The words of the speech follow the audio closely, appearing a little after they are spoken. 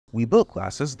We built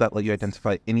glasses that let you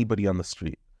identify anybody on the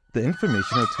street. The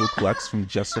information our tool collects from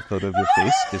just a photo of your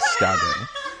face is staggering.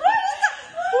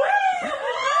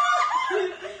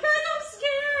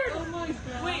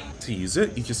 To use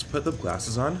it, you just put the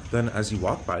glasses on, then as you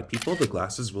walk by people, the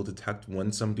glasses will detect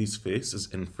when somebody's face is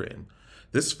in frame.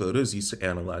 This photo is used to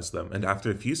analyze them, and after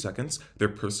a few seconds, their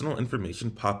personal information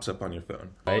pops up on your phone.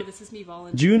 Oh, this is me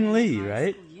volunteering. June Lee,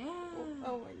 right? Yeah.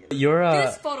 Oh my god.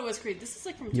 This photo was created. This is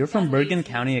like from You're from Bergen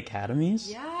County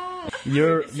Academies? Yeah.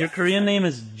 Your Korean name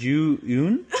is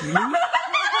Ju-eun?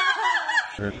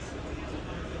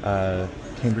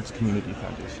 Cambridge Community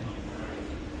Foundation.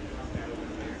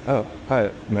 Oh,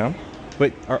 hi, ma'am.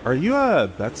 Wait, are you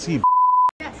Betsy?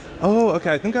 Yes. Oh,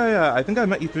 okay. I think I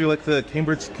met you through like the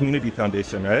Cambridge Community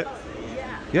Foundation, right?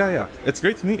 Yeah. Yeah. It's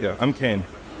great to meet you. I'm Kane.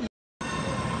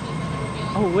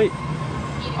 Oh wait.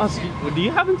 Oh, so do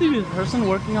you happen to be the person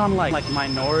working on like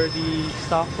minority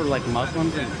stuff for like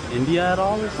Muslims in India at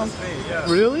all or something? Yeah.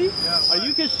 Really? Yeah. Are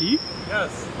you Kashif?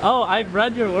 Yes. Oh, I've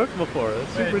read your work before.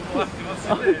 It's super cool.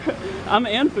 I'm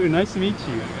Anfu. Nice to meet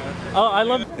you. Oh, I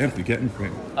love. Anfu, get in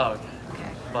frame. Oh,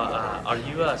 okay. But are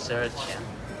you Sarah Chan?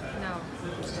 No.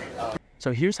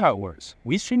 So here's how it works.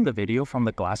 We stream the video from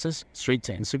the glasses straight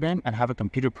to Instagram and have a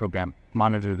computer program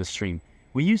monitor the stream.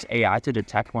 We use AI to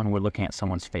detect when we're looking at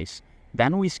someone's face.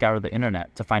 Then we scour the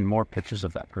internet to find more pictures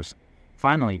of that person.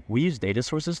 Finally, we use data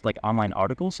sources like online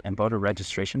articles and voter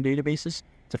registration databases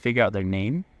to figure out their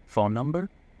name, phone number,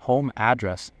 home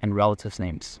address, and relatives'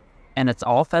 names. And it's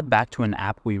all fed back to an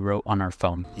app we wrote on our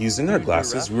phone. Using our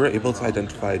glasses, we were able to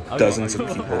identify dozens of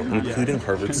people, including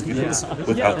Harvard students,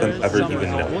 without them ever even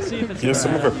knowing. Here's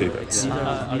some of our favorites. My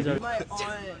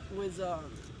aunt was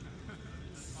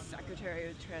Secretary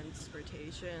of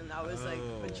Transportation. That was like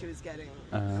when she was getting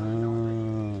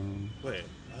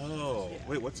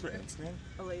Wait, what's your aunt's name?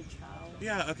 Elaine Chow.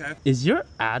 Yeah, okay. Is your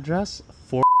address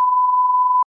 4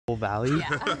 Valley?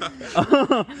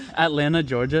 Yeah. Atlanta,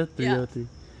 Georgia, 303.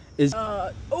 Is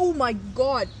Oh my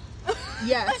god.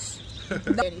 Yes.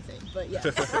 Not anything, but yes.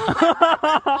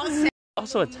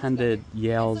 also attended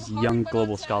Yale's Young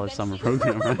Global Scholar Summer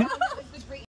Program, right?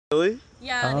 Really?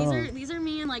 Yeah, Oh. these are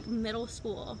me in like middle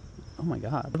school. Oh my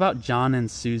god. What about John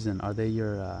and Susan? Are they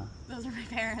your Those are my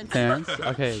parents. parents?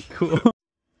 Okay, cool.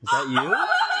 Is that you?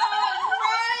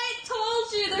 I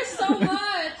told you there's so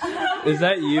much. Is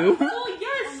that you?